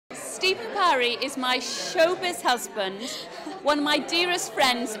Stifyn Parri is my showbiz husband, one of my dearest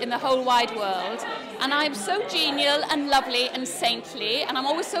friends in the whole wide world, and I'm so genial and lovely and saintly, and I'm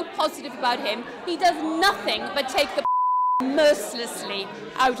always so positive about him. He does nothing but take the mercilessly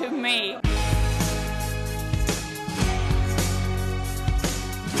out of me.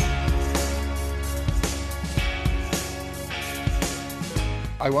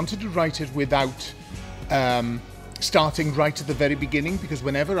 I wanted to write it without starting right at the very beginning, because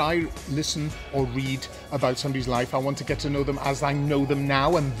whenever I listen or read about somebody's life, I want to get to know them as I know them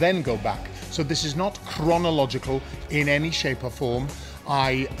now and then go back. So this is not chronological in any shape or form.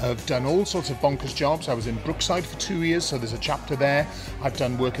 I have done all sorts of bonkers jobs. I was in Brookside for 2 years, so there's a chapter there. I've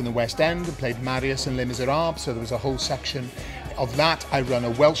done work in the West End and played Marius in Les Miserables, so there was a whole section of that. I run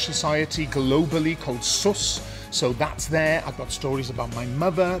a Welsh society globally called SUS, so that's there. I've got stories about my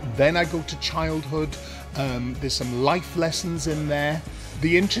mother. Then I go to childhood. There's some life lessons in there.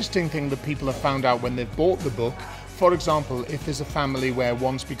 The interesting thing that people have found out when they've bought the book, for example, if there's a family where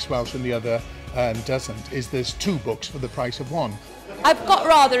one speaks Welsh and the other doesn't, is there's 2 books for the price of 1. I've got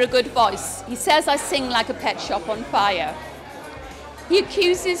rather a good voice. He says I sing like a pet shop on fire. He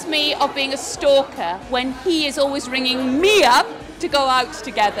accuses me of being a stalker when he is always ringing me up to go out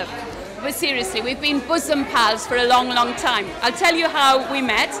together. But seriously, we've been bosom pals for a long, long time. I'll tell you how we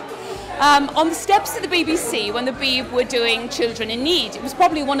met. On the steps of the BBC when the Beeb were doing Children in Need. It was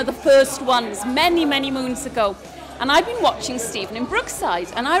probably one of the first ones, many, many moons ago. And I'd been watching Stephen in Brookside,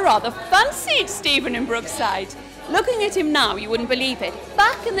 and I rather fancied Stephen in Brookside. Looking at him now, you wouldn't believe it.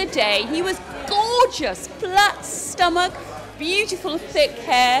 Back in the day, he was gorgeous, flat stomach, beautiful thick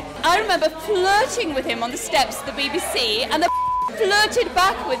hair. I remember flirting with him on the steps of the BBC, and the flirted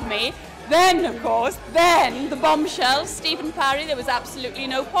back with me. Then, of course, the bombshell, Stifyn Parri, there was absolutely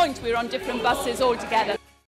no point. We were on different buses altogether.